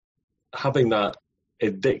having that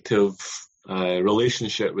addictive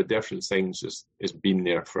relationship with different things has been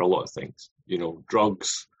there for a lot of things.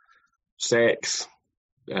 Drugs, sex,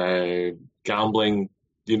 gambling.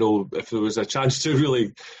 If there was a chance to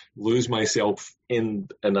really lose myself and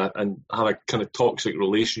have a kind of toxic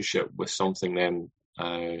relationship with something, then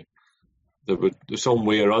some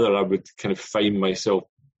way or other I would kind of find myself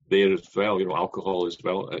there as well. Alcohol as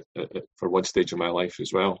well for one stage of my life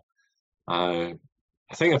as well. I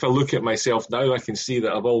think if I look at myself now, I can see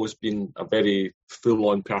that I've always been a very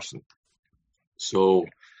full-on person. So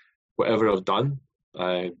whatever I've done,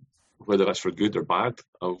 whether that's for good or bad,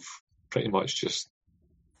 I've pretty much just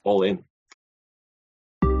all in.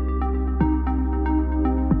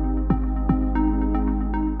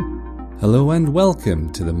 Hello and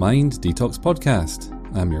welcome to the Mind Detox Podcast.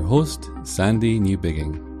 I'm your host, Sandy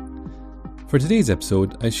Newbigging. For today's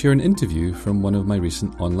episode, I share an interview from one of my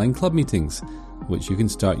recent online club meetings, which you can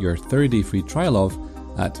start your 30-day free trial of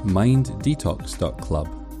at minddetox.club.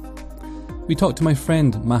 We talked to my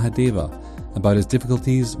friend Mahadeva about his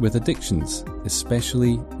difficulties with addictions,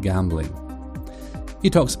 especially gambling. He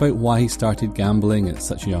talks about why he started gambling at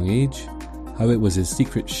such a young age, how it was his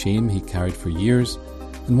secret shame he carried for years,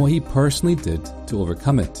 and what he personally did to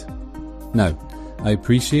overcome it. Now, I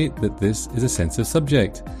appreciate that this is a sensitive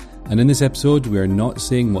subject, and in this episode we are not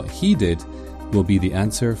saying what he did will be the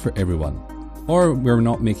answer for everyone, or we're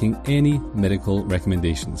not making any medical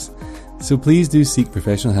recommendations. So please do seek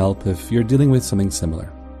professional help if you're dealing with something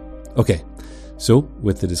similar. Okay, so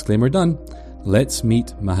with the disclaimer done, let's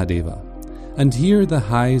meet Mahadeva and hear the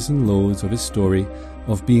highs and lows of his story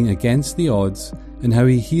of being against the odds and how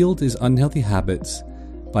he healed his unhealthy habits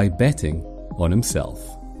by betting on himself.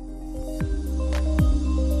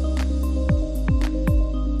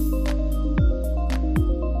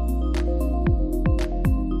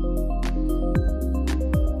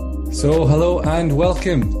 So hello and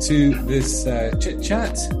welcome to this chit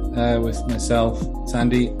chat with myself,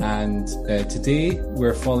 Sandy, and today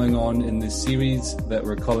we're following on in this series that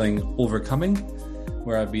we're calling Overcoming,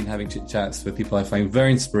 where I've been having chit chats with people I find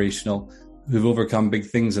very inspirational who've overcome big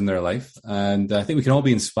things in their life. And I think we can all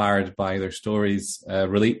be inspired by their stories,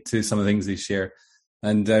 relate to some of the things they share,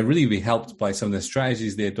 and really be helped by some of the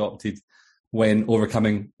strategies they adopted when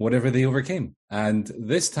overcoming whatever they overcame. And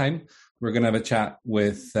this time we're going to have a chat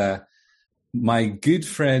with my good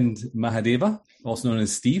friend Mahadeva, also known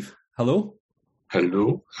as Steve. Hello.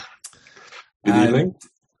 Hello. Good evening.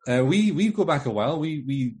 We go back a while.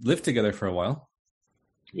 We lived together for a while.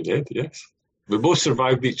 We did, yes. We both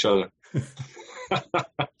survived each other.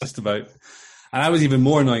 Just about. And I was even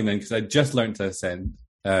more annoying then because I just learned to ascend,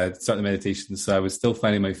 start the meditation. So I was still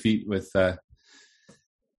finding my feet with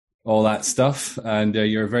all that stuff. And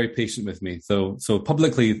you're very patient with me. So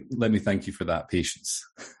publicly, let me thank you for that patience.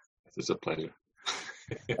 It's a pleasure.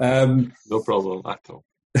 No problem at all.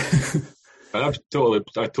 A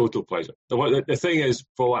total pleasure. The thing is,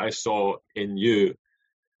 for what I saw in you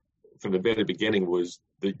from the very beginning was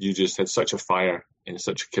that you just had such a fire and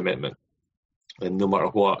such a commitment. And no matter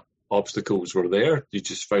what obstacles were there, you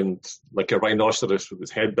just found, like a rhinoceros with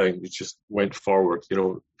his head down, you just went forward,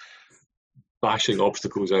 bashing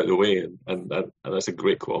obstacles out of the way. And that's a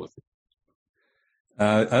great quality.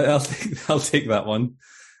 I'll take that one.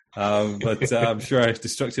 But I'm sure I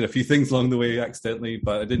destructed a few things along the way accidentally,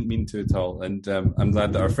 but I didn't mean to at all. And I'm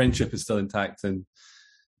glad that our friendship is still intact. And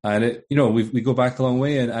it, we go back a long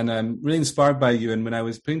way. And I'm really inspired by you. And when I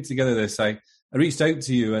was putting together this, I reached out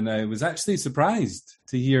to you, and I was actually surprised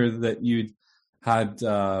to hear that you'd had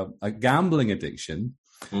a gambling addiction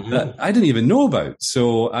that I didn't even know about.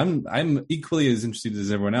 So I'm equally as interested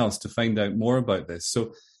as everyone else to find out more about this.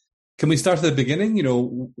 So can we start at the beginning?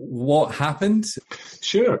 What happened?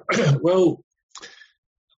 Sure. Well,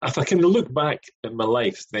 if I can look back at my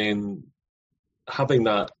life, then having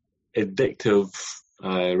that addictive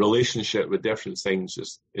relationship with different things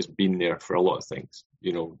has been there for a lot of things.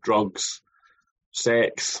 Drugs,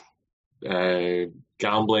 sex,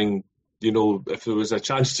 gambling. If there was a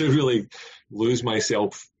chance to really lose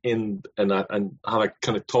myself and have a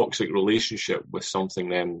kind of toxic relationship with something,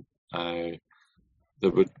 then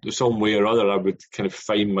there's some way or other I would kind of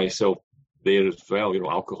find myself there as well.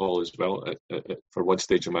 Alcohol as well for one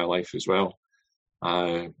stage of my life as well.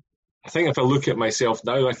 I think if I look at myself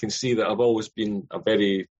now, I can see that I've always been a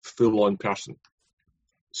very full-on person.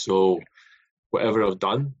 So whatever I've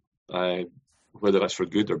done, whether that's for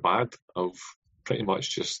good or bad, I've pretty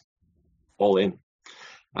much just all in.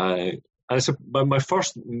 And it's my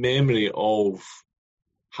first memory of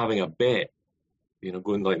having a bet,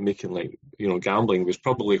 gambling was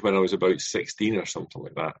probably when I was about 16 or something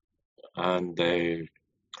like that. And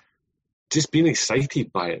just being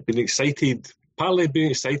excited by it, partly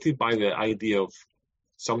being excited by the idea of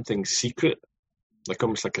something secret, like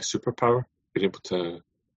almost like a superpower, being able to,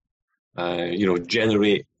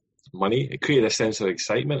 generate money. It created a sense of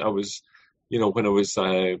excitement. I was, when I was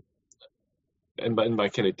in my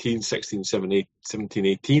kind of teens, 16, 17,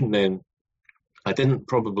 18, then I didn't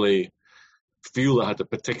probably feel I had a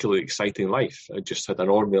particularly exciting life. I just had an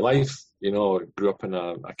ordinary life. I grew up in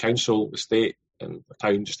a council estate in a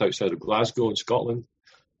town just outside of Glasgow in Scotland.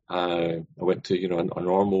 I went to, a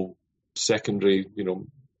normal secondary,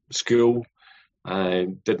 school. I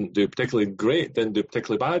didn't do particularly great, didn't do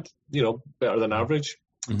particularly bad, better than average.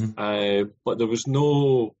 Mm-hmm. But there was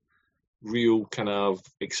no real kind of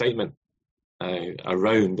excitement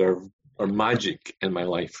around or magic in my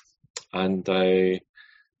life. And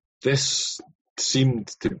this seemed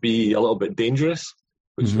to be a little bit dangerous,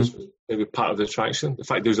 which was maybe part of the attraction. The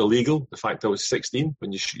fact it was illegal, the fact I was 16,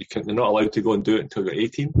 when you're not allowed to go and do it until you're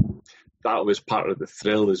 18, that was part of the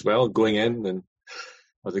thrill as well, going in and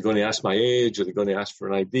are they going to ask my age? Are they going to ask for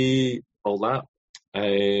an ID? All that.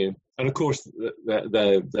 And of course,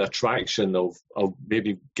 the attraction of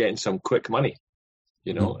maybe getting some quick money,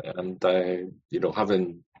 and,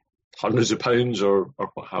 having hundreds of pounds or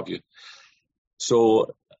what have you.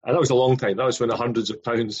 So, and that was a long time. That was when the hundreds of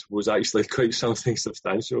pounds was actually quite something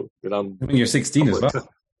substantial. When you're 16 as well.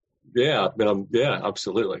 Yeah,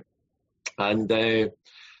 absolutely. And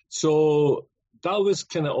so that was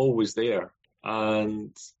kind of always there.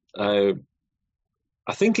 And I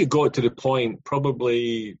think it got to the point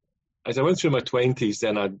probably as I went through my 20s,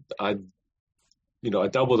 then I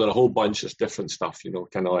dabbled in a whole bunch of different stuff,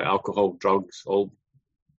 kind of like alcohol, drugs, all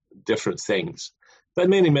different things that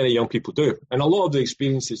many young people do. And a lot of the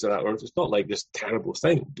experiences that it's not like this terrible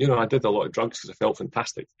thing. I did a lot of drugs because I felt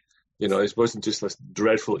fantastic. It wasn't just this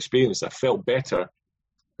dreadful experience. I felt better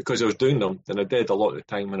because I was doing them than I did a lot of the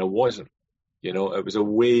time when I wasn't. It was a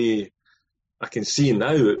way I can see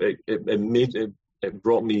now it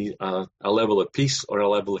brought me a level of peace or a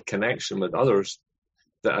level of connection with others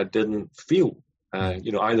that I didn't feel.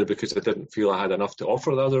 Either because I didn't feel I had enough to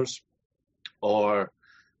offer the others, or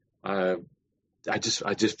I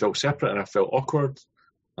just felt separate and I felt awkward.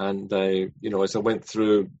 And as I went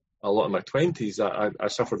through a lot of my 20s, I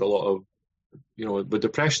suffered a lot of with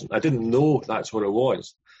depression. I didn't know that's what it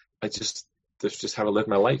was. That's just how I lived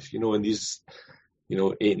my life. In these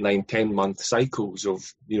 8, 9, 10 month cycles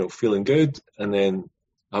of feeling good, and then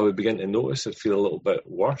I would begin to notice I'd feel a little bit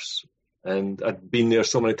worse. And I'd been there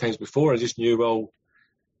so many times before, I just knew, well,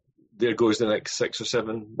 there goes the next 6 or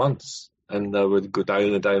 7 months. And I would go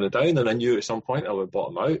down and down and down, and I knew at some point I would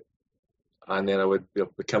bottom out. And then I would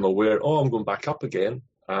become aware, I'm going back up again.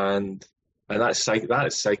 And that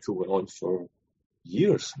cycle went on for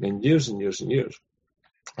years. Years and years and years.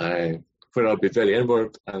 Where I'd be very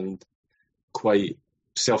inward and quite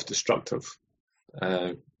self-destructive.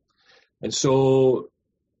 And so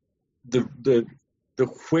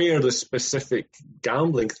where the specific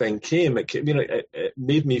gambling thing came, it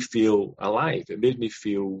made me feel alive. It made me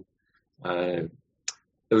feel there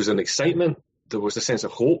was an excitement. There was a sense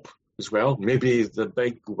of hope as well. Maybe the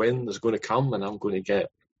big win is going to come and I'm going to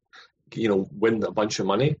win a bunch of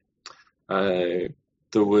money. There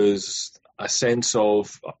was a sense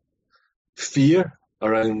of fear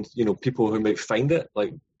around, people who might find it,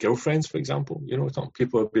 like girlfriends, for example.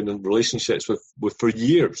 People who have been in relationships with for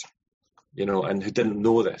years, and who didn't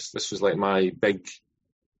know this. This was like my big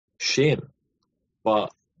shame.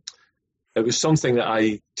 But it was something that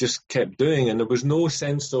I just kept doing, and there was no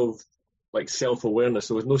sense of like self-awareness.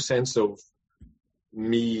 There was no sense of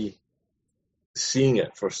me seeing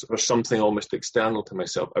it for something almost external to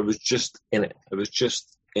myself. I was just in it. I was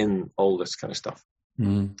just in all this kind of stuff.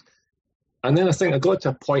 Mm. And then I think I got to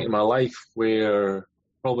a point in my life where,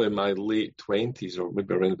 probably in my late 20s or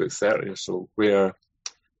maybe around about 30 or so, where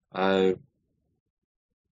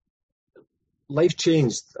life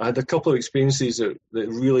changed. I had a couple of experiences that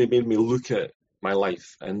really made me look at my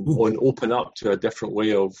life and open up to a different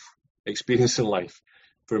way of experiencing life.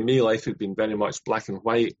 For me, life had been very much black and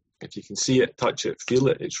white. If you can see it, touch it, feel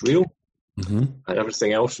it, it's real. Mm-hmm. And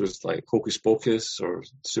everything else was like hocus pocus or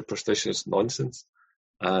superstitious nonsense.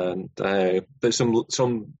 And but I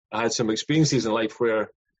had some experiences in life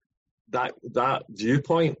where that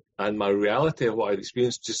viewpoint and my reality of what I'd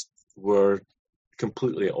experienced just were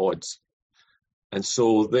completely at odds. And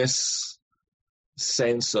so this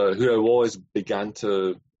sense of who I was began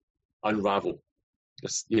to unravel,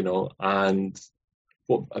 and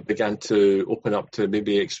what I began to open up to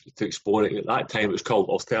maybe to explore it. At that time, it was called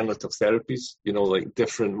alternative therapies, like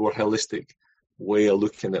different, more holistic way of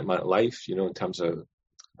looking at my life, in terms of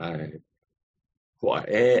what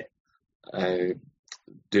I ate,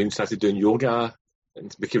 started doing yoga,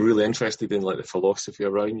 and became really interested in like the philosophy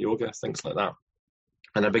around yoga, things like that.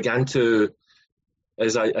 And I began to,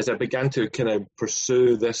 as I began to kind of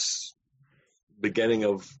pursue this beginning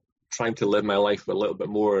of trying to live my life with a little bit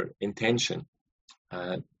more intention,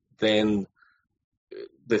 then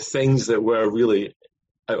the things that were really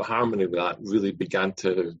out of harmony with that really began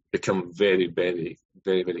to become very, very,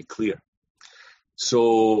 very, very clear.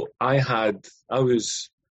 So I was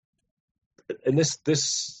in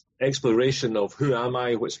this exploration of who am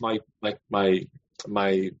I, what's my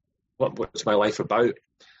what's my life about.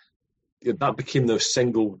 That became the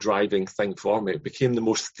single driving thing for me. It became the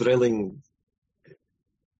most thrilling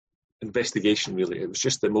investigation, really. It was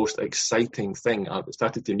just the most exciting thing. I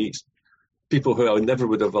started to meet people who I never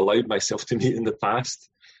would have allowed myself to meet in the past.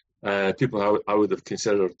 People I would have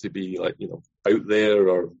considered to be like, out there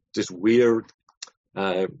or just weird.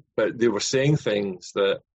 But they were saying things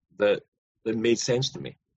that made sense to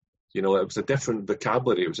me. It was a different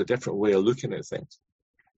vocabulary. It was a different way of looking at things.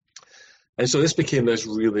 And so this became this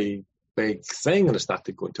really big thing. And I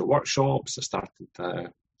started going to workshops. I started,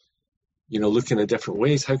 looking at different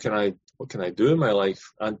ways. What can I do in my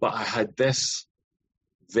life? But I had this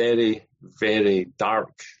very, very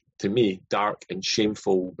dark and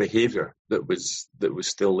shameful behavior that was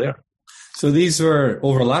still there. So these were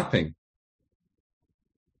overlapping.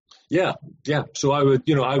 Yeah. So I would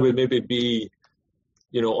maybe be,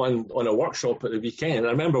 on a workshop at the weekend.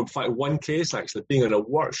 I remember, in fact, one case actually being in a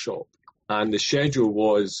workshop, and the schedule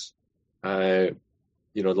was, the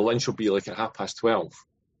lunch will be like at 12:30,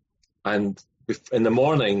 and in the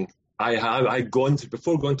morning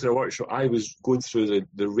before going to the workshop, I was going through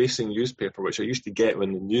the racing newspaper, which I used to get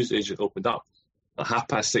when the newsagent opened up at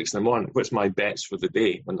 6:30 in the morning. What's my bets for the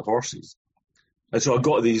day on the horses? And so I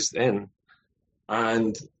got these in,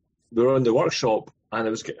 and we were in the workshop, and it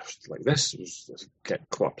was like this. It was getting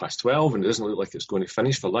 12:15, and it doesn't look like it's going to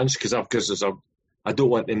finish for lunch because I don't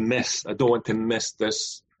want to miss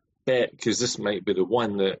this bet, because this might be the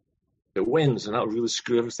one that wins, and that'll really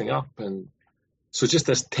screw everything up. And so just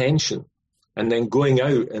this tension, and then going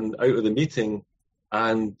out of the meeting,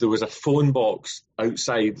 and there was a phone box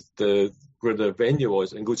outside where the venue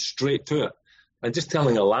was, and go straight to it, and just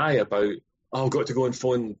telling a lie about, I've got to go and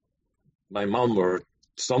phone my mum or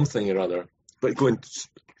something or other, but going,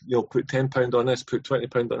 put £10 on this, put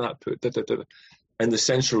 £20 on that, put and the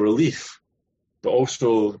sense of relief, but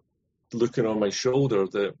also looking on my shoulder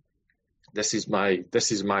that this is my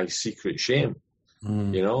secret shame,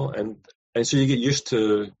 and so you get used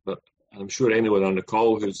to. I'm sure anyone on the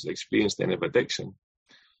call who's experienced any addiction,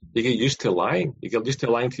 you get used to lying. You get used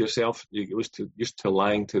to lying to yourself. You get used to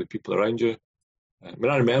lying to the people around you.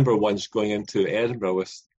 I remember once going into Edinburgh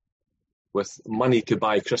with money to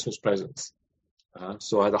buy Christmas presents.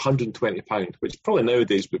 So I had £120, which probably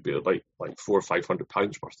nowadays would be like £400 or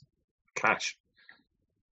 £500 worth of cash.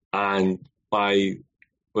 And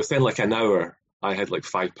within like an hour, I had like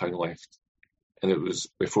 £5 left, and it was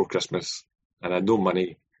before Christmas, and I had no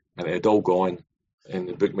money, and it had all gone in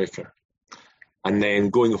the bookmaker. And then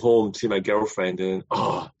going home to see my girlfriend, and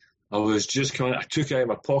I was just I took it out of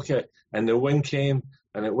my pocket, and the wind came,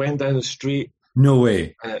 and it went down the street. No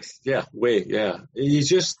way. And yeah.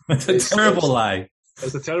 It's a terrible lie.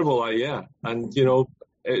 It's a terrible lie, yeah. And,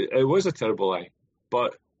 it was a terrible lie.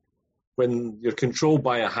 But when you're controlled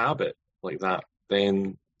by a habit like that,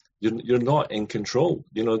 then you're not in control.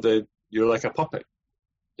 You're like a puppet,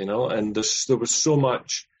 and there was so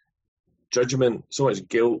much judgment, so much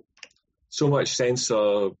guilt, so much sense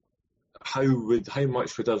of how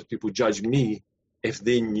much would other people judge me if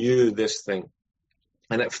they knew this thing.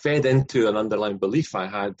 And it fed into an underlying belief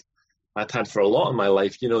I'd had for a lot of my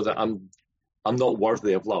life, that I'm not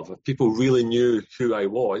worthy of love. If people really knew who I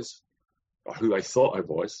was, or who I thought I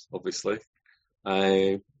was, obviously,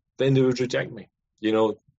 then they would reject me.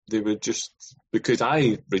 They would just, because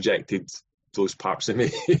I rejected those parts of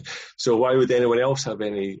me. So why would anyone else have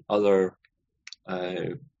any other,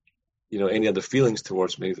 any other feelings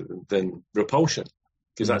towards me than repulsion?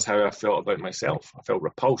 Because that's how I felt about myself. I felt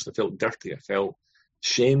repulsed. I felt dirty. I felt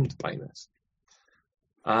shamed by this.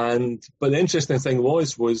 But the interesting thing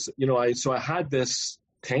was I had this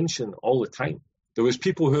tension all the time. There was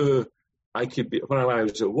people who I could be, when I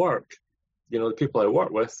was at work, the people I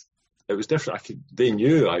worked with, it was different. They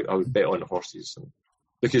knew I would bet on the horses,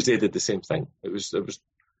 because they did the same thing. It was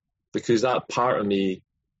because that part of me,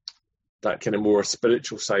 that kind of more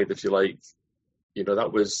spiritual side, if you like,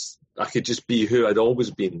 I could just be who I'd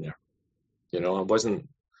always been there. I wasn't,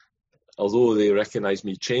 although they recognized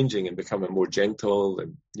me changing and becoming more gentle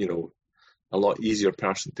and, a lot easier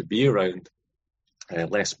person to be around,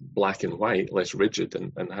 less black and white, less rigid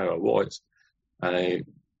in how I was. It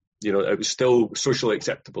was still socially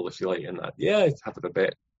acceptable, if you like, in that, yeah, I'd have it a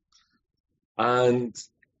bit. And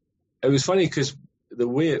it was funny because the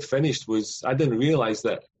way it finished was, I didn't realize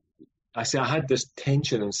that, I had this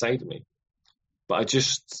tension inside me, but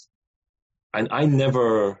I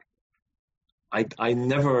never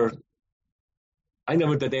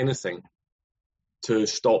did anything to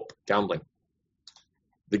stop gambling.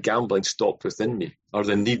 The gambling stopped within me, or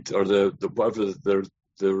the need, or the whatever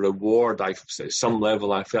the reward some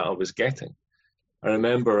level I felt I was getting. I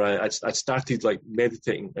remember I started like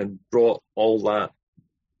meditating and brought all that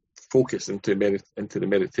focus into the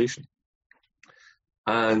meditation,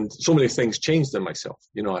 and so many things changed in myself.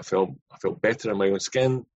 I felt better in my own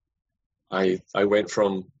skin. I went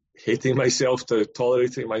from hating myself to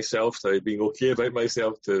tolerating myself to being okay about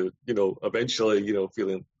myself to eventually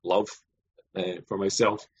feeling love for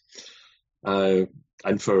myself and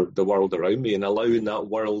for the world around me, and allowing that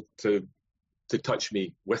world to touch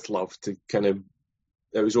me with love, to kind of,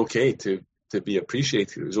 it was okay to be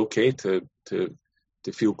appreciated. It was okay to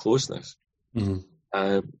feel closeness. Mm-hmm.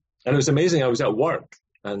 And it was amazing. I was at work,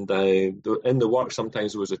 and in the work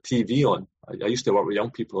sometimes there was a TV on. I used to work with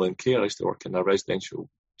young people in care. I used to work in a residential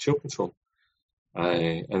children's home,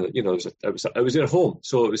 and it was their home,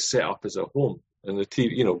 so it was set up as a home. And the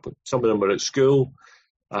TV, but some of them were at school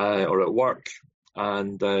or at work,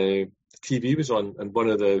 and the TV was on, and one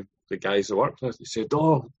of the guys I worked with, he said,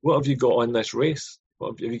 "Oh, what have you got on this race?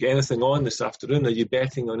 Have you got anything on this afternoon? Are you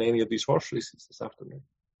betting on any of these horse races this afternoon?"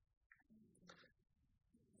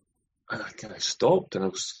 And I kind of stopped, and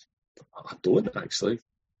I don't actually.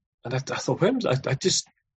 And I thought, when was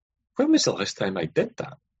the last time I did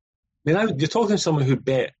that? I mean, you're talking to someone who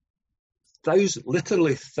bet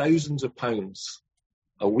literally thousands of pounds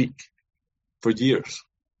a week for years,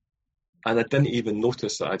 and I didn't even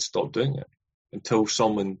notice that I'd stopped doing it until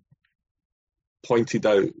someone pointed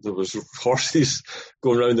out there was horses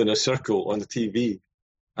going around in a circle on the TV,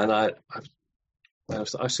 and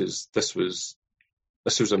this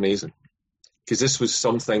was amazing, because this was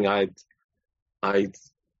something I'd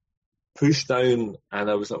pushed down, and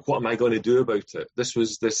I was like, what am I going to do about it? This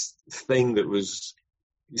was this thing that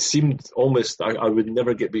it seemed almost I would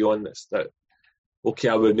never get beyond this. That, okay,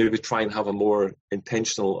 I would maybe try and have a more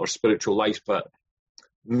intentional or spiritual life, but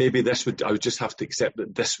maybe I would just have to accept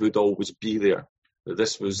that this would always be there. That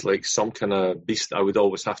this was like some kind of beast I would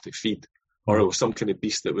always have to feed, or it was some kind of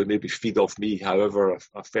beast that would maybe feed off me, however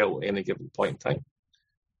I felt at any given point in time.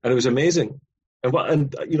 And it was amazing. I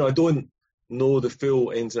don't know the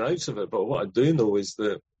full ins and outs of it, but what I do know is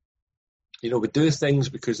that, we do things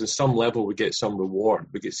because at some level we get some reward,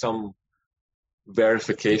 we get some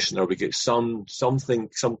verification, or we get something,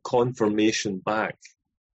 some confirmation back,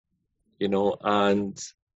 and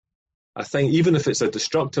I think even if it's a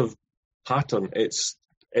destructive pattern, it's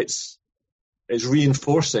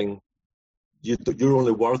reinforcing you're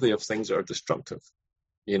only worthy of things that are destructive,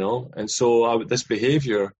 and so this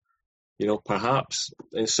behavior, perhaps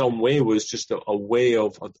in some way was just a way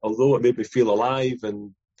of, although it made me feel alive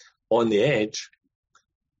and on the edge,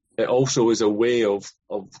 it also was a way of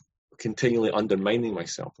continually undermining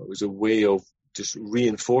myself. It was a way of just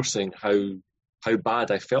reinforcing how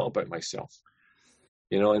bad I felt about myself,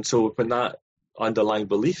 and so when that underlying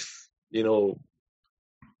belief, didn't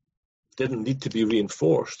need to be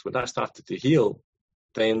reinforced, when that started to heal,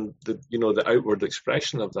 then the outward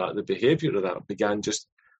expression of that, the behavior of that began just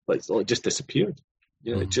disappeared.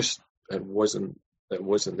 It wasn't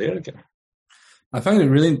there again. I find it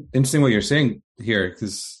really interesting what you're saying here,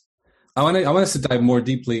 because I want us to dive more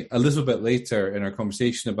deeply a little bit later in our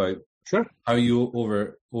conversation about how you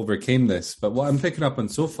overcame this. But what I'm picking up on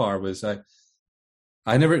so far was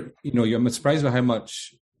I never, I'm surprised by how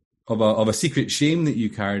much of a secret shame that you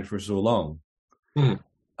carried for so long. Mm.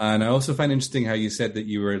 And I also find interesting how you said that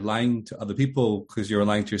you were lying to other people because you were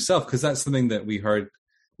lying to yourself, because that's something that we heard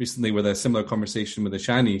recently with a similar conversation with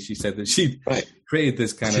Ashani. She said that she created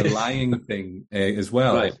this kind of lying thing as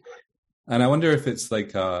well. Right. And I wonder if it's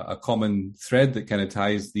like a common thread that kind of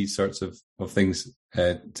ties these sorts of things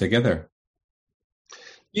together.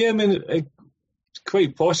 Yeah, I mean,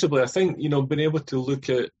 quite possibly. I think, being able to look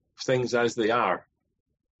at things as they are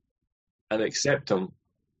and accept them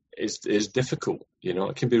is difficult.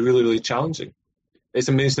 It can be really, really challenging. It's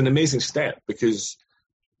an amazing step, because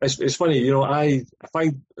it's funny, I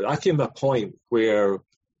came to a point where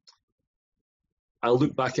I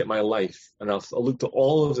look back at my life, and I looked at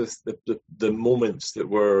all of the moments that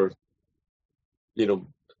were, you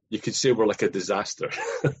could say were like a disaster.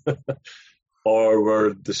 or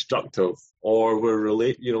were destructive, or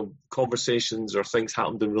were conversations or things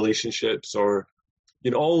happened in relationships, or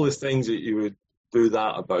all the things that you would do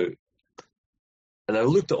that about. And I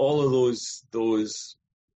looked at all of those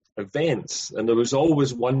events, and there was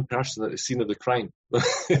always one person at the scene of the crime.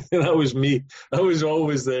 That was me. I was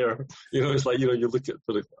always there. It's like, you look at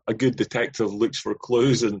a good detective looks for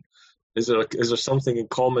clues, and is there something in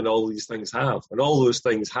common all these things have? And all those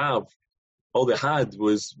things have, all they had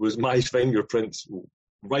was my fingerprints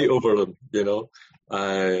right over them,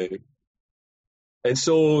 and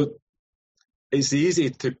so it's easy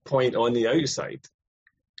to point on the outside.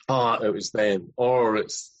 It was them, or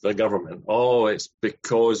it's the government, it's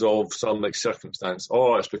because of some circumstance,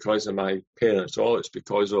 it's because of my parents, it's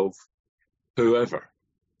because of whoever.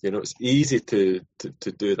 It's easy to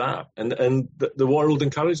do that, and the world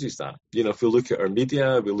encourages that. If we look at our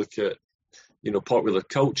media, we look at popular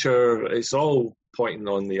culture, it's all pointing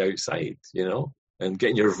on the outside, and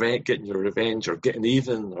getting your revenge, or getting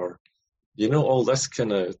even, or all this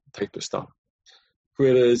kind of type of stuff.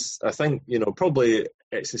 Whereas I think probably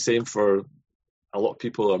it's the same for a lot of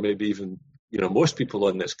people, or maybe even most people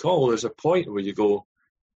on this call. There's a point where you go,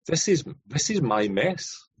 this is my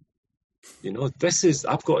mess.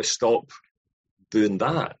 I've got to stop doing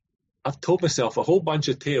that. I've told myself a whole bunch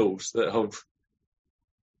of tales that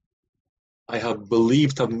I have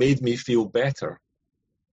believed have made me feel better,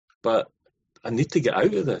 but I need to get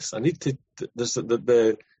out of this. I need to. There's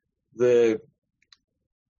the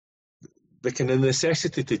kind of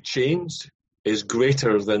necessity to change is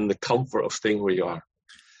greater than the comfort of staying where you are.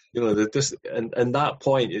 And that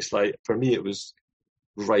point is like, for me, it was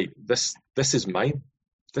right. This is mine.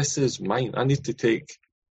 This is mine. I need to take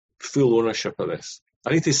full ownership of this.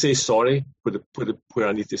 I need to say sorry where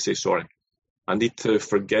I need to say sorry. I need to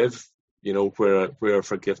forgive, where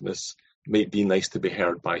forgiveness might be nice to be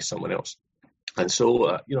heard by someone else. And so,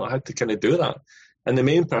 I had to kind of do that. And the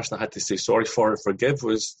main person I had to say sorry for and forgive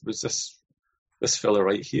was this fella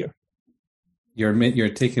right here. You're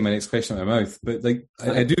taking my next question out of my mouth, but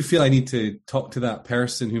I do feel I need to talk to that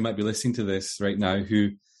person who might be listening to this right now,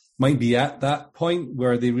 who might be at that point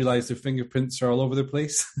where they realize their fingerprints are all over the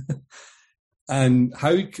place. And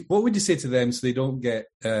what would you say to them so they don't get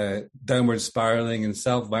downward spiraling and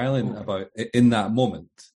self-violent about it in that moment?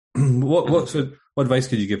 What advice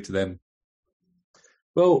could you give to them?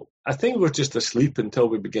 Well, I think we're just asleep until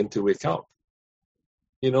we begin to wake up.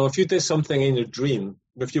 If you did something in your dream,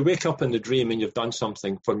 if you wake up in the dream and you've done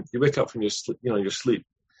something, you wake up from your sleep,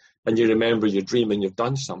 and you remember your dream and you've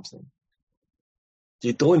done something,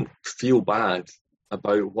 you don't feel bad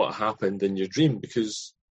about what happened in your dream,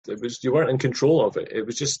 because you weren't in control of it. It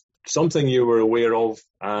was just something you were aware of,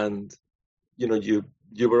 and you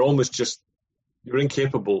were almost you were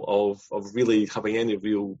incapable of really having any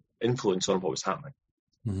real influence on what was happening.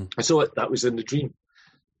 Mm-hmm. And so that was in the dream,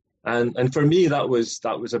 and for me that was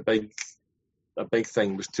a big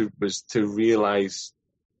thing was to realize,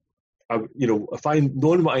 if I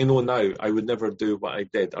known what I know now, I would never do what I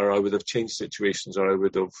did, or I would have changed situations, or I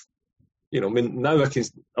would have, now I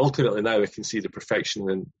can see the perfection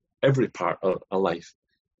in every part of life.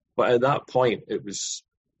 But at that point, it was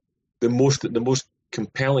the most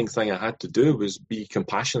compelling thing I had to do was be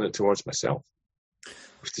compassionate towards myself.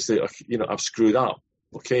 Was to say, I've screwed up.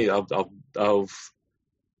 Okay, but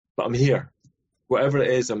I'm here. Whatever it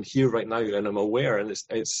is, I'm here right now, and I'm aware. And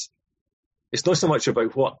it's not so much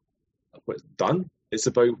about what's done. It's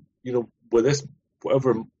about, with this,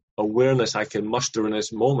 whatever awareness I can muster in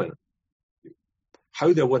this moment,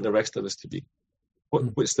 how do I want the rest of this to be?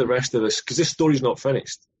 What's the rest of this? Because this story's not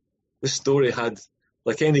finished. This story had,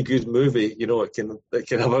 like any good movie, it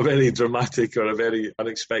can have a very dramatic or a very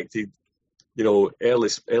unexpected,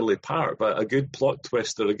 early part, but a good plot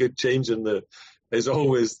twist or a good change is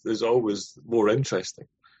always more interesting.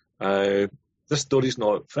 This story's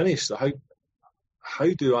not finished, so how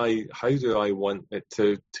do I want it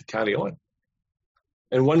to carry on?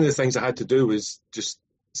 And one of the things I had to do was just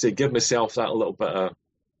say, give myself that a little bit of,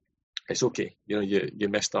 it's okay, you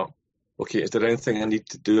messed up. Okay, is there anything I need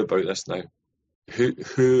to do about this now? Who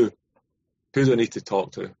do I need to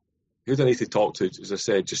talk to? Who do I need to talk to, as I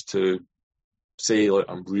said, just to say, like,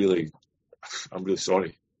 I'm really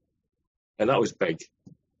sorry. And that was big,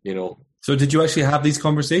 So did you actually have these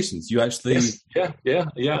conversations? You actually... Yes. Yeah.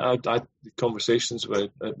 I had conversations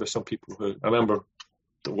with some people who, I remember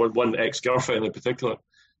one ex-girlfriend in particular,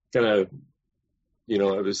 kind of,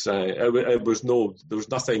 there was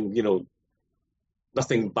nothing,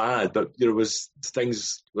 nothing bad, but there was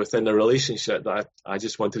things within the relationship that I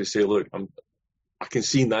just wanted to say, look, I can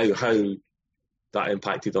see now how that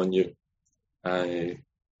impacted on you.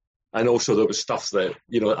 And also there was stuff that,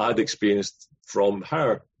 I'd experienced from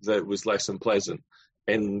her that was less than pleasant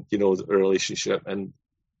in, the relationship. And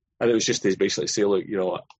it was just to basically say, look,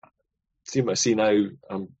 see what I see now,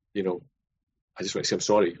 I just want to say I'm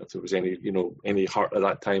sorry if there was any hurt at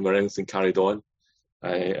that time or anything carried on.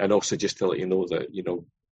 And also just to let you know that,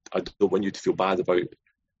 I don't want you to feel bad about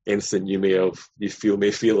anything you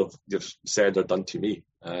may feel you've said or done to me.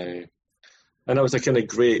 And that was a kind of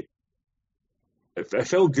great, it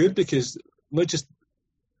felt good because not just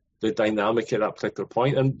the dynamic at that particular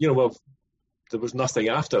point, and there was nothing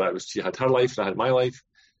after that. She had her life and I had my life,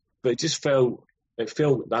 but it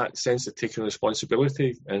felt that sense of taking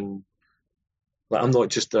responsibility, and like I'm not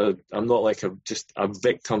just a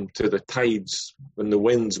victim to the tides when the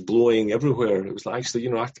wind's blowing everywhere. It was like,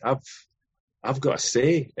 actually, I've got a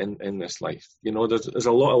say in this life. There's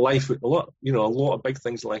a lot of life, a lot of big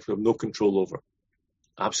things in life we have no control over.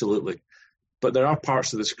 Absolutely. But there are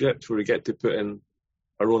parts of the script where we get to put in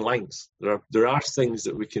our own lines. There are things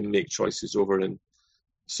that we can make choices over. And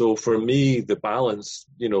so for me, the balance,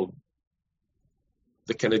 the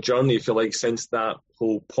kind of journey, if you like, since that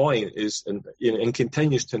whole point is, and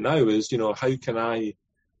continues to now is, how can I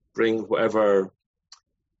bring whatever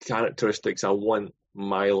characteristics I want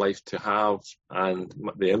my life to have and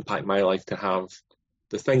the impact my life to have,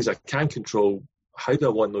 the things I can control, how do I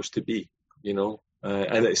want those to be, and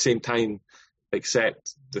at the same time,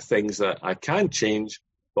 accept the things that I can change,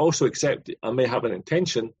 but also accept I may have an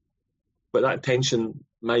intention, but that intention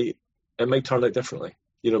might turn out differently,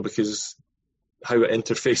 because how it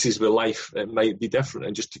interfaces with life, it might be different,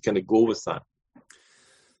 and just to kind of go with that.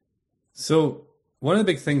 So one of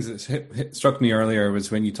the big things that struck me earlier was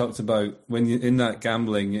when you talked about when you in that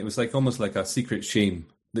gambling, it was like almost like a secret shame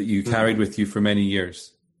that you carried with you for many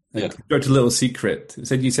years. Like a little secret. I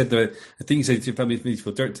think you said your family made you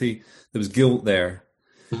feel dirty. There was guilt there,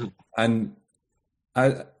 and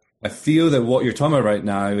I feel that what you're talking about right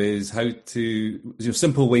now is how to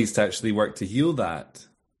simple ways to actually work to heal that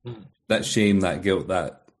that shame, that guilt,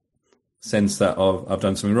 that sense that I've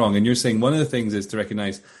done something wrong. And you're saying one of the things is to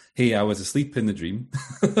recognize, hey, I was asleep in the dream,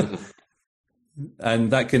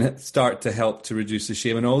 and that can start to help to reduce the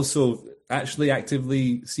shame, and also actually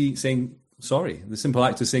actively saying sorry. The simple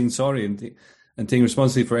act of saying sorry and taking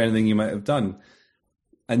responsibility for anything you might have done.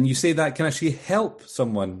 And you say that can actually help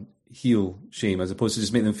someone heal shame as opposed to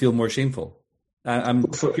just make them feel more shameful. I'm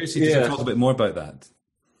curious if you can talk a bit more about that.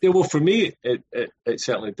 Yeah, well, for me, it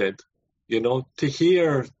certainly did. To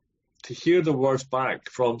hear the words back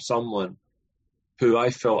from someone who I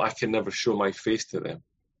felt I can never show my face to them,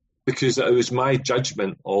 because it was my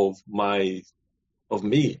judgment of me.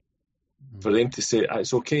 For them to say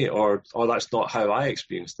it's okay, or that's not how I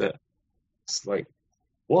experienced it. It's like,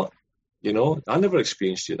 what? I never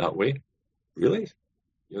experienced you that way. Really?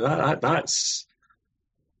 That's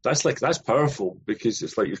powerful, because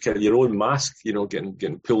it's like you've kind of your own mask,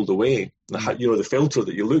 getting pulled away. The filter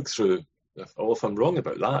that you look through. If I'm wrong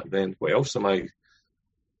about that, then what else am I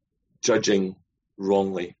judging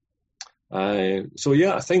wrongly? So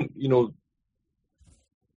yeah, I think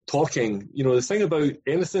talking, the thing about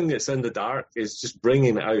anything that's in the dark is just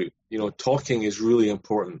bringing it out. Talking is really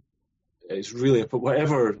important. It's really important,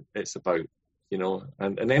 whatever it's about,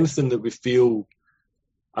 and anything that we feel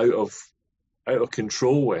out of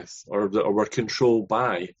control with, or we're controlled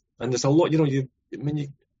by. And there's a lot,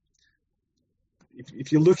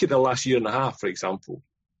 if you look at the last year and a half, for example,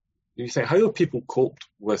 you think, how have people coped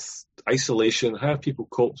with isolation? How have people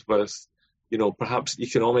coped with, perhaps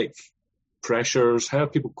economic pressures? How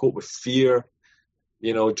have people coped with fear,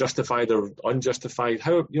 justified or unjustified?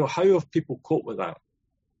 How have people coped with that?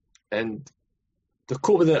 And they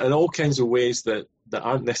cope with it in all kinds of ways that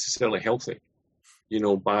aren't necessarily healthy.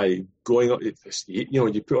 By going up, you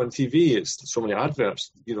put on TV, it's so many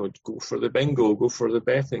adverts, go for the bingo, go for the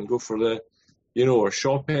betting, go for the, or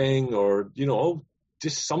shopping, or, all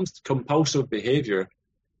just some compulsive behavior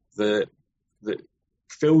that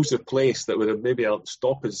fills a place that would maybe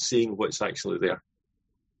stop us seeing what's actually there.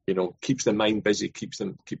 Keeps the mind busy, keeps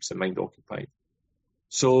the mind occupied.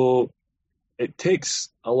 So it takes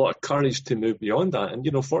a lot of courage to move beyond that. And,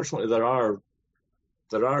 fortunately there are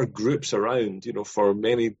groups around, for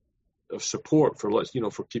many of support for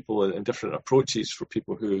people in different approaches for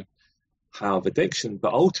people who have addiction.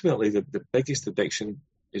 But ultimately the biggest addiction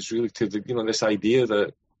is really to this idea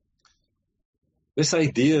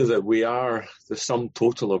that we are the sum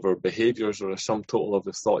total of our behaviors, or the sum total of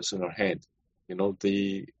the thoughts in our head.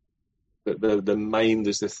 The mind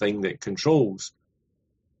is the thing that controls.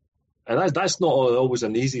 And that's not always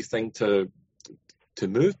an easy thing to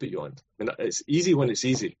move beyond. I mean, it's easy when it's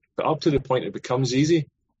easy, but up to the point it becomes easy,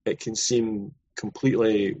 it can seem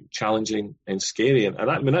completely challenging and scary. And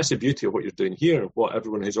that's the beauty of what you're doing here. What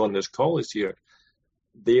everyone who's on this call is here,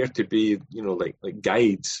 there to be, like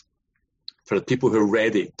guides for the people who are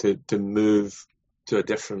ready to move to a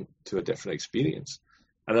different experience.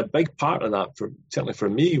 And a big part of that, certainly for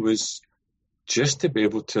me, was just to be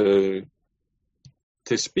able to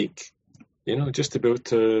speak, just to be able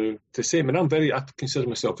to say. I mean, I consider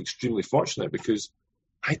myself extremely fortunate because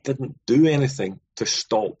I didn't do anything to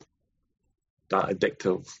stop that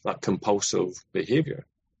addictive, that compulsive behaviour.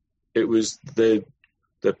 It was the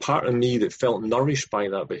part of me that felt nourished by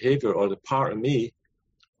that behaviour, or the part of me,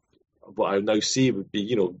 what I now see would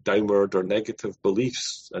be, downward or negative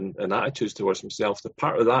beliefs and attitudes towards myself. The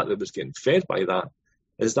part of that was getting fed by that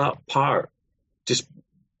is that part just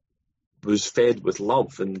was fed with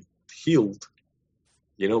love and healed,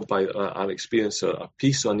 by an experience of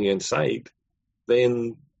peace on the inside.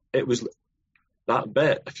 Then it was that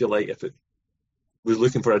bit, if you like, if it was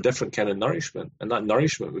looking for a different kind of nourishment, and that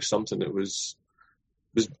nourishment was something that was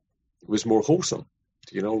more wholesome,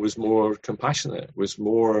 was more compassionate, was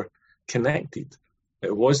more connected.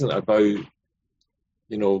 It wasn't about,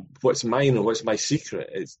 what's mine and what's my secret.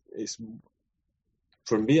 It's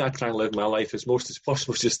for me, I try and live my life as most as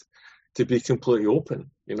possible, just to be completely open.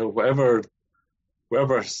 Whatever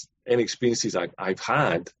any experiences I've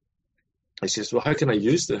had, it's just, well, how can I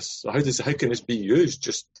use this? How can this be used?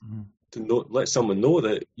 Just to let someone know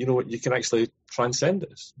that, you can actually transcend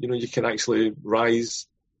this. You can actually rise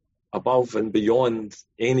above and beyond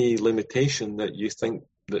any limitation that you think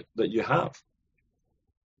that you have.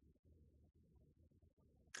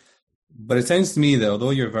 But it sounds to me that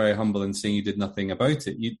although you're very humble in saying you did nothing about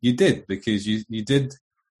it, you did, because you did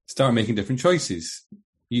start making different choices.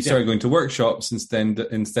 You started going to workshops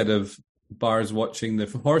instead of bars watching the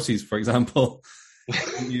horses, for example.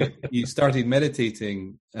 you started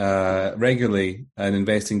meditating regularly and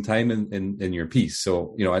investing time in your peace.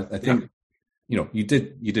 So, I think, you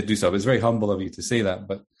did do stuff. It's very humble of you to say that,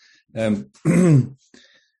 but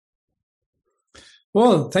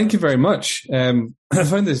well, thank you very much. I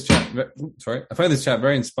found this chat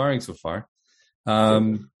very inspiring so far.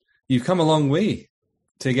 You've come a long way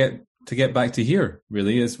to get back to here,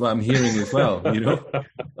 really, is what I'm hearing as well. We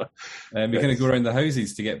kind of go around the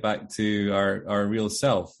houses to get back to our real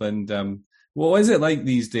self. And what is it like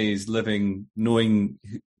these days, knowing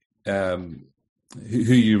who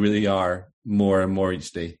you really are more and more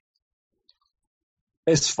each day?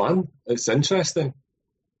 It's fun. It's interesting.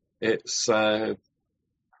 It's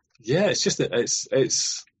it's just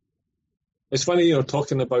it's funny,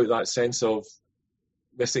 talking about that sense of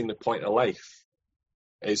missing the point of life.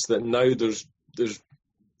 Is that now there's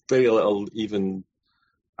very little even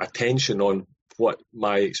attention on what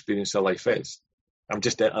my experience of life is. I'm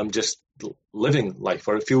just living life,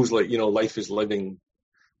 or it feels like life is living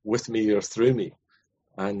with me or through me,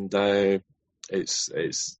 and it's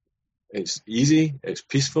easy, it's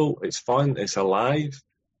peaceful, it's fun, it's alive.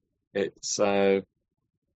 It's I'm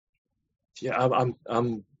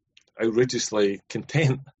outrageously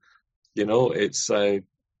content.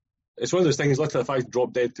 It's one of those things. Literally, if I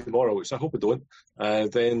drop dead tomorrow, which I hope I don't,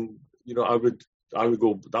 then I would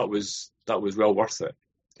go, that was well worth it.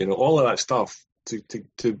 All of that stuff to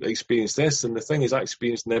experience this. And the thing is, that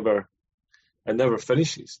experience never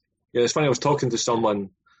finishes. It's funny. I was talking to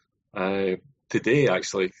someone today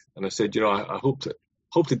actually, and I said, I hope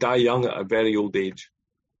to die young at a very old age.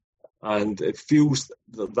 And it feels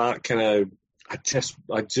that kind of, I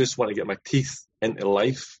just want to get my teeth into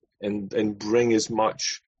life and bring as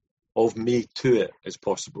much of me to it as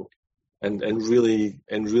possible, and really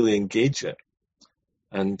engage it,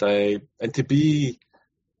 and to be,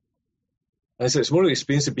 as it's more of an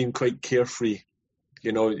experience of being quite carefree,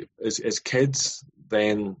 as kids.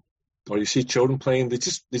 Then, or you see children playing, they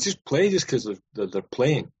just play just because they're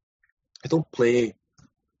playing. They don't play.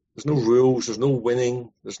 There's no rules. There's no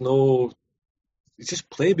winning. You just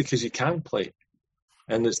play because you can play,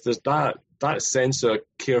 and there's that sense of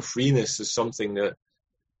carefreeness is something that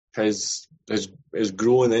has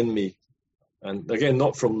grown in me, and again,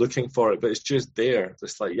 not from looking for it, but it's just there.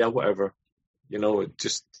 It's like, whatever, it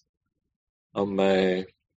just I'm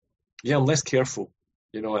less careful,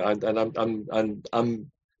 and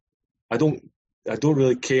I don't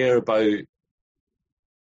really care about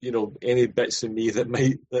any bits of me that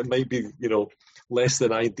might be less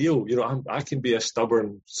than ideal. I can be a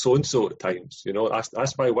stubborn so and so at times.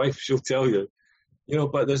 Ask my wife; she'll tell you.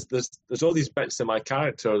 But there's all these bits in my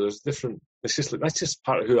character. There's different. It's just like, that's just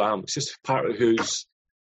part of who I am. It's just part of who's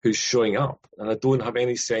showing up, and I don't have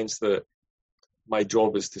any sense that my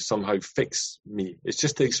job is to somehow fix me. It's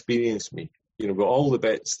just to experience me, with all the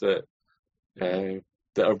bits that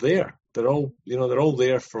are there. They're all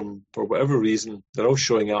there for whatever reason. They're all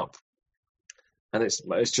showing up, and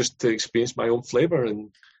it's just to experience my own flavour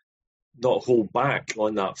and not hold back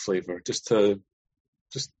on that flavour. Just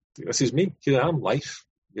this is me. Here I am, life.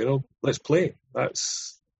 Let's play.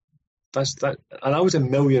 That's that. And I was a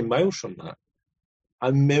million miles from that.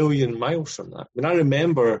 A million miles from that. I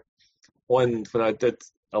remember when I did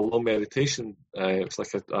a long meditation. It was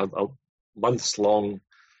like a months long,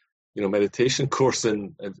 meditation course,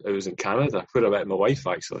 and it was in Canada where I met my wife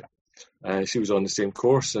actually. She was on the same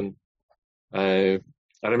course, and I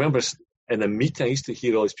remember in a meeting I used to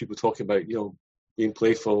hear all these people talking about being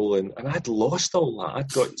playful, and I'd lost all that.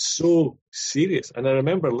 I'd got so serious, and I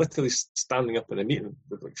remember literally standing up in a meeting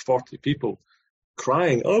with like 40 people,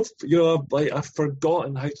 crying, I've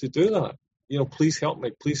forgotten how to do that. Please help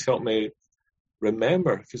me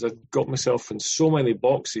remember, because I'd got myself in so many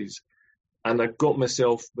boxes, and I got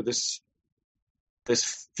myself with this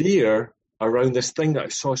fear around this thing that I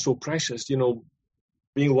saw so precious,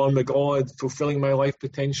 being one with God, fulfilling my life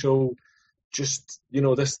potential, just,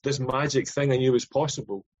 this magic thing I knew was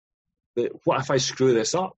possible. That what if I screw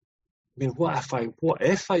this up? What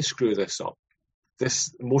if I screw this up?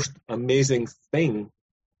 This most amazing thing,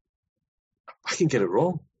 I can get it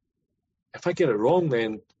wrong. If I get it wrong,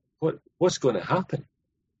 then what's going to happen?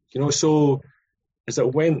 So as I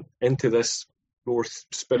went into this more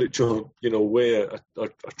spiritual, way or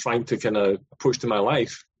trying to kind of approach to my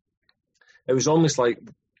life, it was almost like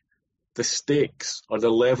the stakes or the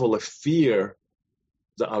level of fear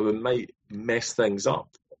that I might mess things up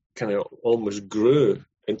kind of almost grew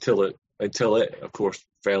until it, of course,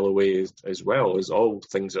 fell away as well, as all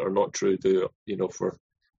things that are not true do, for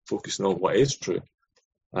focusing on what is true.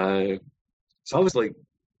 So I was like,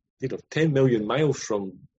 10 million miles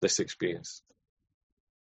from this experience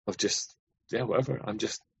of just, whatever.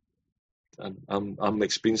 I'm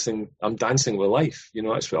experiencing, I'm dancing with life.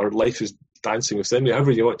 That's what our life is, dancing within me,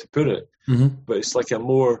 however you want to put it. Mm-hmm. But it's like a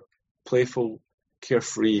more playful,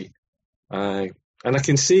 carefree. And I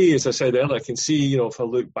can see, as I said earlier, I can see, if I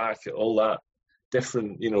look back at all that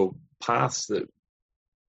different, paths, that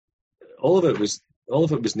all of it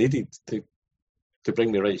was needed to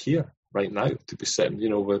bring me right here, right now, to be sitting,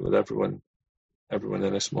 with everyone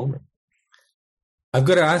in this moment. I've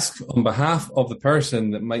got to ask on behalf of the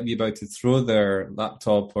person that might be about to throw their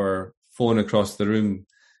laptop or phone across the room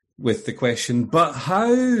with the question, but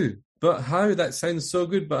how? That sounds so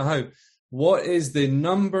good, but how? What is the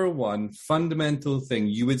number one fundamental thing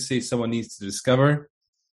you would say someone needs to discover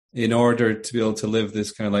in order to be able to live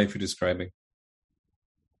this kind of life you're describing?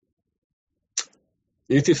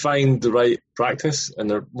 You need to find the right practice,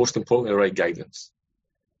 and most importantly, the right guidance.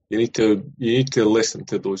 You need to listen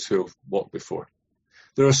to those who have walked before.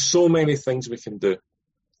 There are so many things we can do.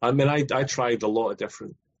 I tried a lot of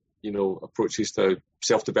different, approaches to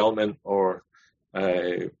self-development or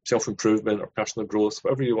self-improvement or personal growth,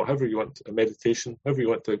 however you want, meditation, however you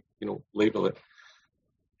want to, label it.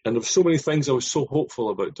 And there were so many things I was so hopeful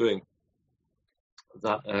about doing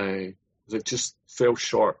that that just fell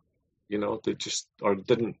short, that just, or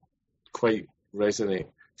didn't quite resonate.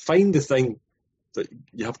 Find the thing that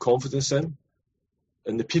you have confidence in,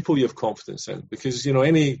 and the people you have confidence in, because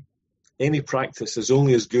any practice is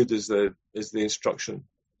only as good as the instruction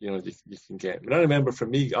you can get. I remember for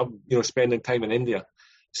me, spending time in India,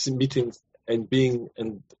 meeting and being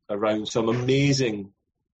around some amazing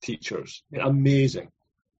teachers, amazing,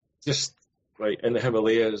 just right in the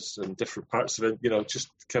Himalayas and different parts of it, just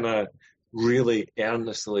kind of really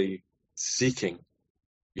earnestly seeking,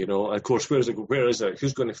 and of course, where is it?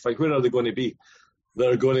 Who's going to fight? Where are they going to be?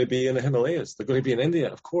 They're going to be in the Himalayas. They're going to be in India.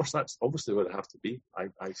 Of course, that's obviously where they have to be, I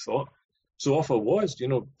thought. So off I was,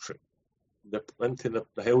 into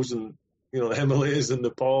the hills and, the Himalayas in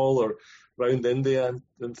Nepal or around India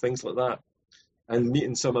and things like that, and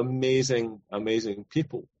meeting some amazing, amazing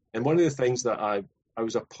people. And one of the things that I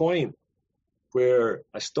was a point where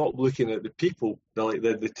I stopped looking at the people,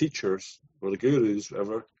 the teachers or the gurus,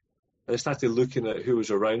 whatever, and I started looking at who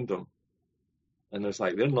was around them. And it's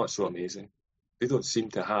like, they're not so amazing. They don't seem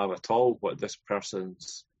to have at all what this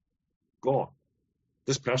person's got.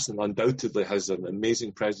 This person undoubtedly has an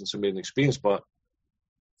amazing presence, amazing experience, but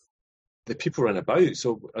the people are about.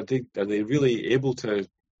 So are they really able to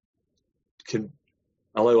can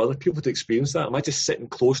allow other people to experience that? Am I just sitting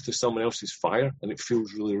close to someone else's fire and it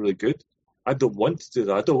feels really, really good? I don't want to do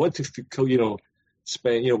that. I don't want to,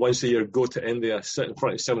 spend, once a year, go to India, sit in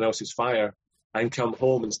front of someone else's fire and come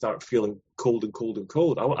home and start feeling cold and cold and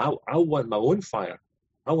cold. I want my own fire.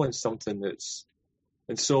 I want something that's...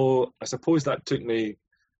 And so I suppose that took me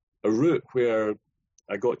route where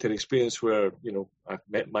I got to an experience where, I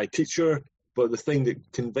met my teacher, but the thing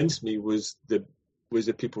that convinced me was the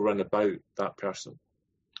people around about that person.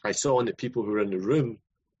 I saw in the people who were in the room,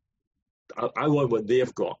 I want what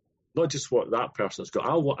they've got, not just what that person's got.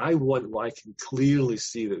 I want what I can clearly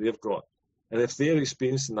see that they've got. And if they're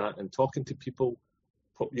experiencing that and talking to people,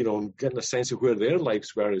 and getting a sense of where their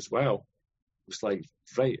lives were as well, it's like,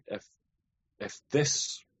 right, if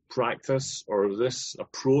this practice or this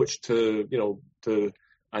approach to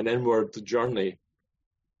an inward journey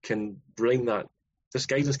can bring that, this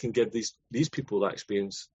guidance can give these people that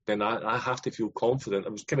experience, then I have to feel confident.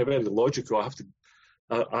 It was kind of very logical.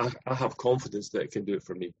 I have confidence that it can do it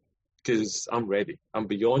for me because I'm ready. I'm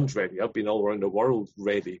beyond ready. I've been all around the world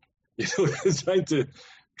ready, trying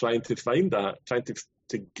to find that, trying to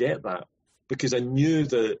get that, because I knew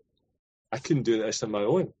that I couldn't do this on my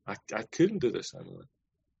own. I couldn't do this on my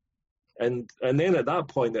own. And then at that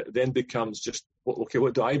point, it then becomes just, okay,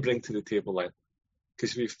 what do I bring to the table then?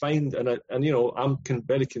 Because if you find, and I'm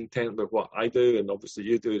very content with what I do, and obviously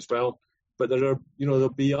you do as well. But there'll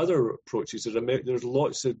be other approaches. There's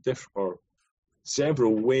lots of or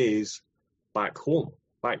several ways back home,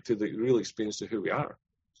 back to the real experience of who we are.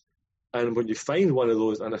 And when you find one of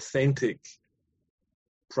those, an authentic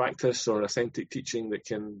practice or an authentic teaching that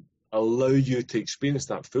can allow you to experience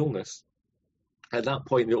that fullness, at that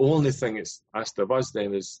point, the only thing it's asked of us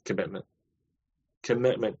then is commitment.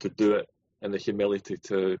 Commitment to do it, and the humility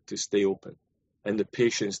to stay open, and the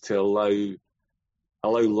patience to allow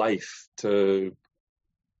life to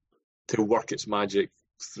work its magic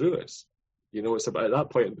through us. It's about, at that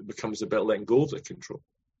point, it becomes about letting go of the control.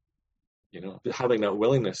 Having that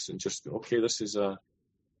willingness and just, okay, this is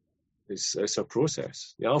it's a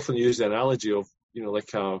process. I often use the analogy of,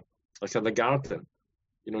 like in the garden,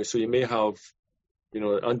 so you may have,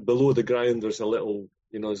 and below the ground there's a little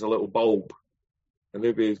bulb, and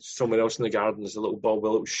maybe somewhere else in the garden there's a little bulb, a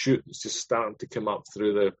little shoot that's just starting to come up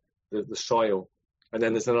through the soil, and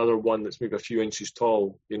then there's another one that's maybe a few inches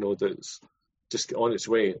tall, that's just on its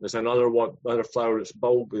way. There's another flower, its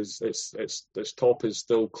bulb its top is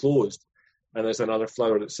still closed, and there's another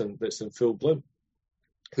flower that's in full bloom.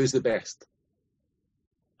 Who's the best?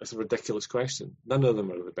 That's a ridiculous question. None of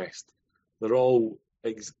them are the best. They're all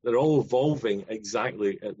evolving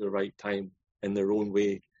exactly at the right time in their own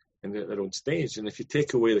way and at their own stage. And if you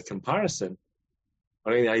take away the comparison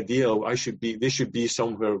or any idea they should be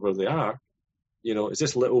somewhere where they are, is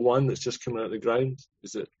this little one that's just coming out of the ground,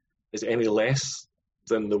 is it any less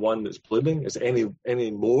than the one that's blooming? Is it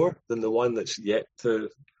any more than the one that's yet to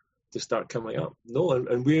start coming up? No,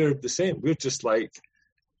 and we're the same. We're just like,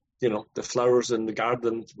 the flowers in the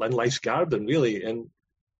garden, in life's garden, really, and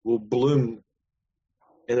will bloom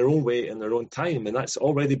in their own way, in their own time, and that's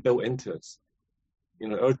already built into us.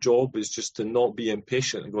 Our job is just to not be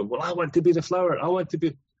impatient and going, well, I want to be the flower. I want to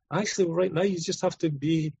be. Actually, right now, you just have to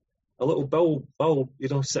be a little bulb,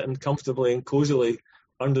 sitting comfortably and cozily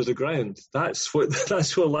under the ground. That's what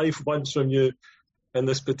life wants from you in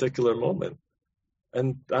this particular moment,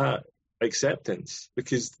 and that acceptance,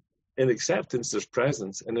 because in acceptance there's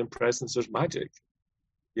presence, and in presence there's magic.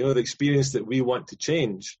 The experience that we want to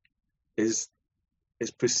change is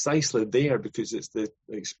precisely there because it's the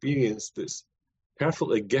experience that's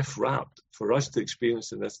perfectly gift wrapped for us to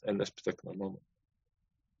experience in this particular moment.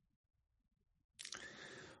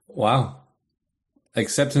 Wow.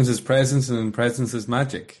 Acceptance is presence, and presence is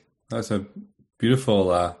magic. That's a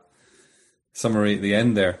beautiful summary at the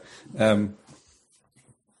end there.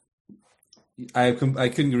 I couldn't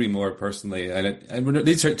agree more personally, and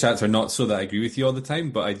these chats are not so that I agree with you all the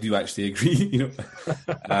time, but I do actually agree,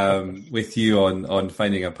 with you on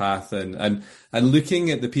finding a path and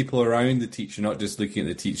looking at the people around the teacher, not just looking at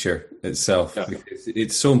the teacher itself. Yeah.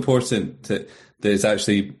 It's so important that it's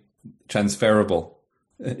actually transferable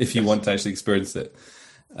if you want to actually experience it.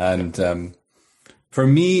 And for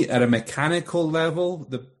me, at a mechanical level,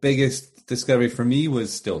 the biggest discovery for me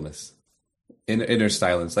was stillness. Inner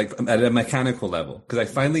silence, like at a mechanical level, because I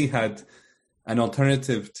finally had an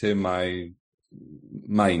alternative to my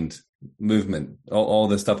mind movement, all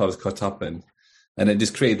the stuff I was caught up in, and it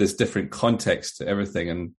just created this different context to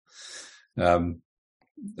everything. And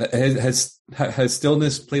has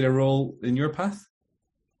stillness played a role in your path?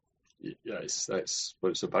 Yes, that's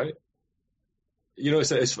what it's about.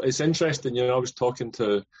 It's interesting. I was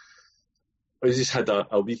I just had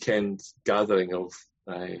a weekend gathering of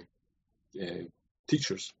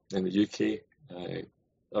teachers in the UK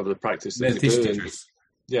of the practice that we do. Teachers.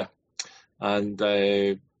 Yeah, and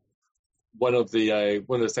one of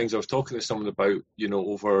the things I was talking to someone about,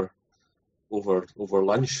 over over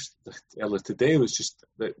lunch earlier today was just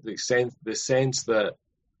the sense that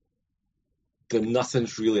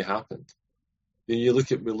nothing's really happened. We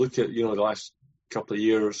look at the last couple of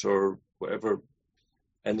years or whatever,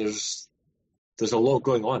 and there's a lot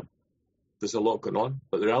going on. There's a lot going on,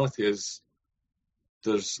 but the reality is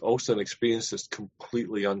there's also an experience that's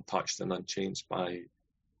completely untouched and unchanged by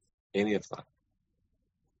any of that.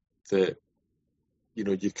 That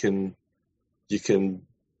you can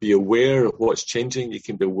be aware of what's changing. You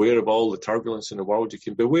can be aware of all the turbulence in the world. You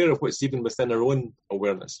can be aware of what's even within our own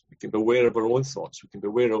awareness. We can be aware of our own thoughts. We can be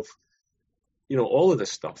aware of, all of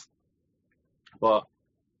this stuff. But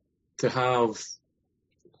not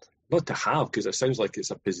to have, because it sounds like it's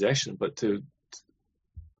a possession, but to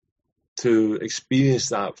experience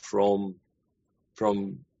that from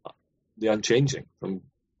the unchanging, from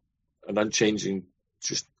an unchanging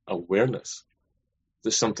just awareness.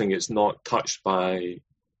 There's something that's not touched by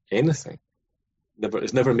anything.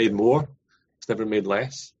 It's never made more. It's never made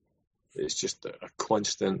less. It's just a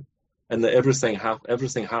constant, and that everything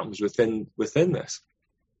happens within this.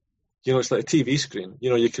 It's like a TV screen.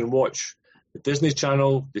 You can watch the Disney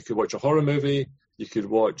Channel. You could watch a horror movie. You could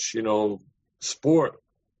watch, sport.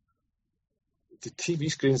 The TV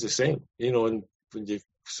screen's the same. And when you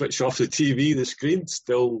switch off the TV, the screen's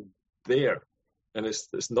still there, and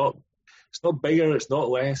it's not bigger, it's not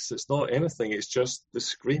less, it's not anything. It's just the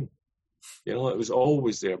screen. It was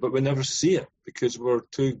always there, but we never see it because we're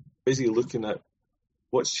too busy looking at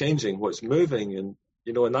what's changing, what's moving, and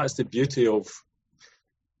and that's the beauty of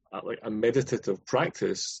like a meditative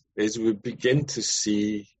practice is we begin to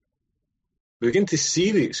see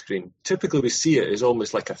the screen. Typically, we see it as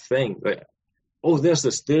almost like a thing that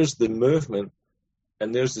there's the movement,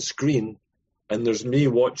 and there's the screen, and there's me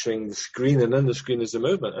watching the screen, and in the screen is the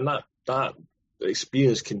movement, and that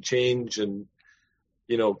experience can change and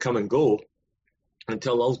come and go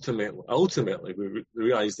until ultimately we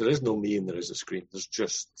realize there is no me and there is a screen. There's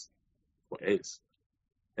just what is,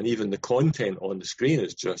 and even the content on the screen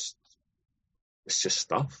is just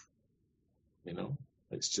stuff.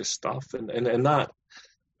 It's just stuff, and that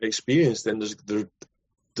experience, then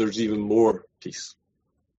there's even more peace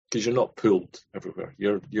because you're not pulled everywhere.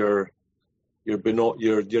 You're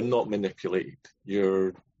not manipulated.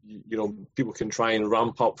 People can try and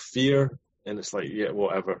ramp up fear, and it's like, yeah,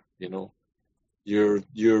 whatever,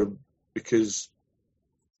 you're because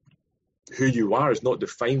who you are is not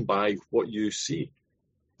defined by what you see.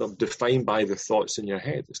 It's not defined by the thoughts in your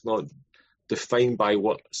head. It's not defined by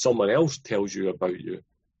what someone else tells you about you.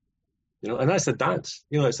 And that's a dance.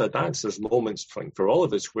 It's a dance. There's moments for all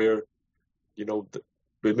of us where,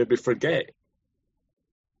 we maybe forget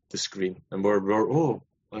the screen, and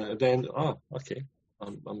okay,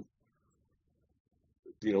 I'm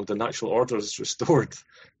the natural order is restored.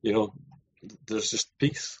 There's just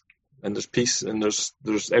peace, and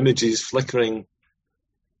there's images flickering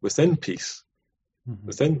within peace,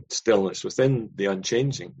 within stillness, within the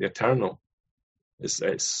unchanging, the eternal. It's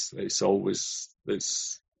always.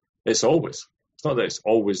 It's not that it's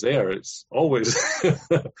always there. It's always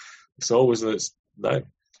it's always that it's now.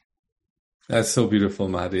 That's so beautiful,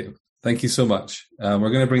 Mahdi. Thank you so much. We're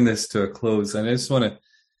going to bring this to a close, and I just want to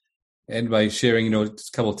end by sharing, just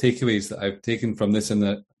a couple of takeaways that I've taken from this in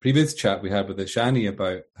the previous chat we had with Ishani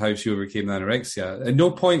about how she overcame anorexia. At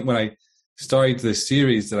no point when I started this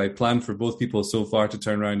series that I planned for both people so far to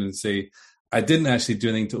turn around and say, I didn't actually do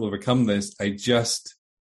anything to overcome this. I just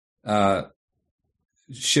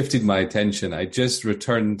shifted my attention. I just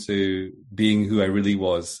returned to being who I really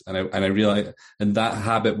was, and I realized, and that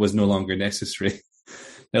habit was no longer necessary.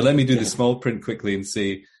 Now, let me do the small print quickly and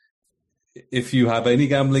say, if you have any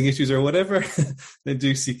gambling issues or whatever, then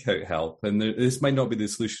do seek out help. And this might not be the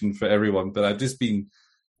solution for everyone, but I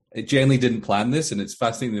generally didn't plan this, and it's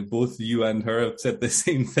fascinating that both you and her have said the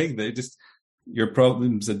same thing. That your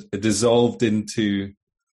problems are dissolved into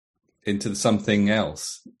something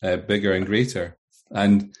else, bigger and greater.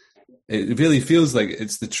 And it really feels like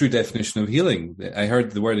it's the true definition of healing. I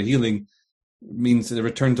heard the word of healing means a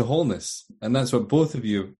return to wholeness. And that's what both of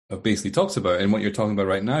you have basically talked about, and what you're talking about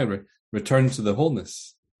right now, return to the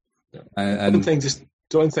wholeness. Yeah. And one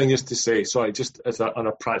thing just to say, sorry, just on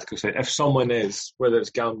a practical side, if someone is, whether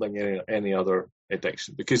it's gambling or any other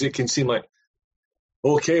addiction, because it can seem like,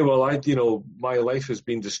 okay, well, my life has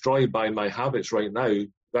been destroyed by my habits right now.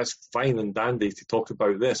 That's fine and dandy to talk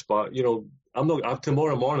about this, but I'm not.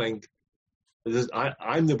 Tomorrow morning,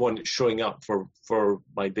 I'm the one that's showing up for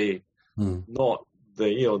my day, not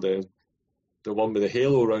the one with the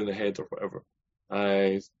halo around the head or whatever.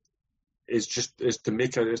 Is to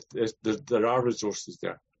make there are resources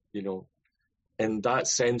there, and that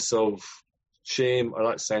sense of shame or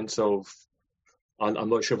that sense of, and I'm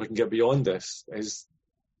not sure if I can get beyond this, is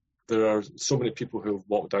there are so many people who have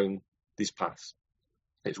walked down these paths.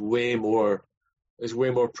 It's way more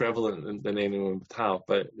prevalent than anyone would have.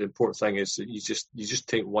 But the important thing is that you just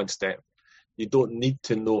take one step. You don't need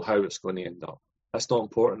to know how it's going to end up. That's not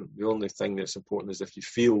important. The only thing that's important is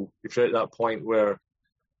if you're at that point where,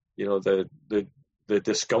 you know, the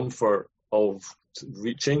discomfort of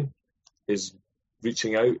reaching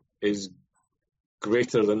out is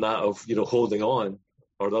greater than that of, you know, holding on,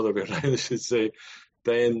 or the other way around, I should say,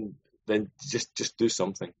 then just do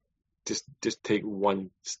something. Just take one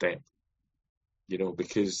step, you know,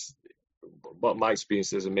 because what my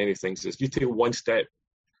experience is in many things is, if you take one step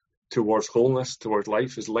towards wholeness, towards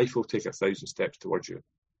life, is life will take 1,000 steps towards you,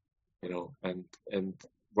 you know, and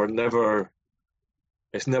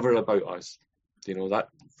it's never about us, you know, that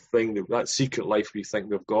secret life we think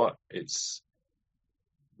we've got,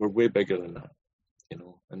 we're way bigger than that, you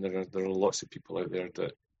know, and there are lots of people out there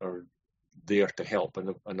that are there to help and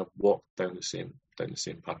have walked down the same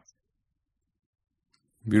path.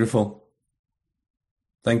 Beautiful.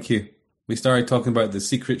 Thank you. We started talking about the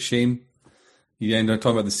secret shame. You ended up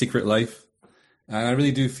talking about the secret life. And I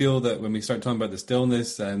really do feel that when we start talking about the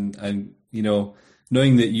stillness and you know,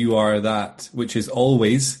 knowing that you are that, which is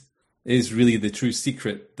always, is really the true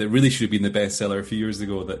secret that really should have been the bestseller a few years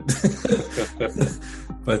ago.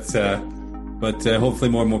 But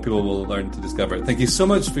hopefully more and more people will learn to discover it. Thank you so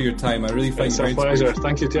much for your time. I really find it very inspiring. It's a pleasure.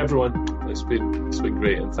 Thank you to everyone. It's been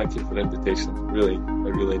great, and thank you for the invitation. I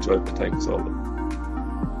really enjoyed the time with all of them.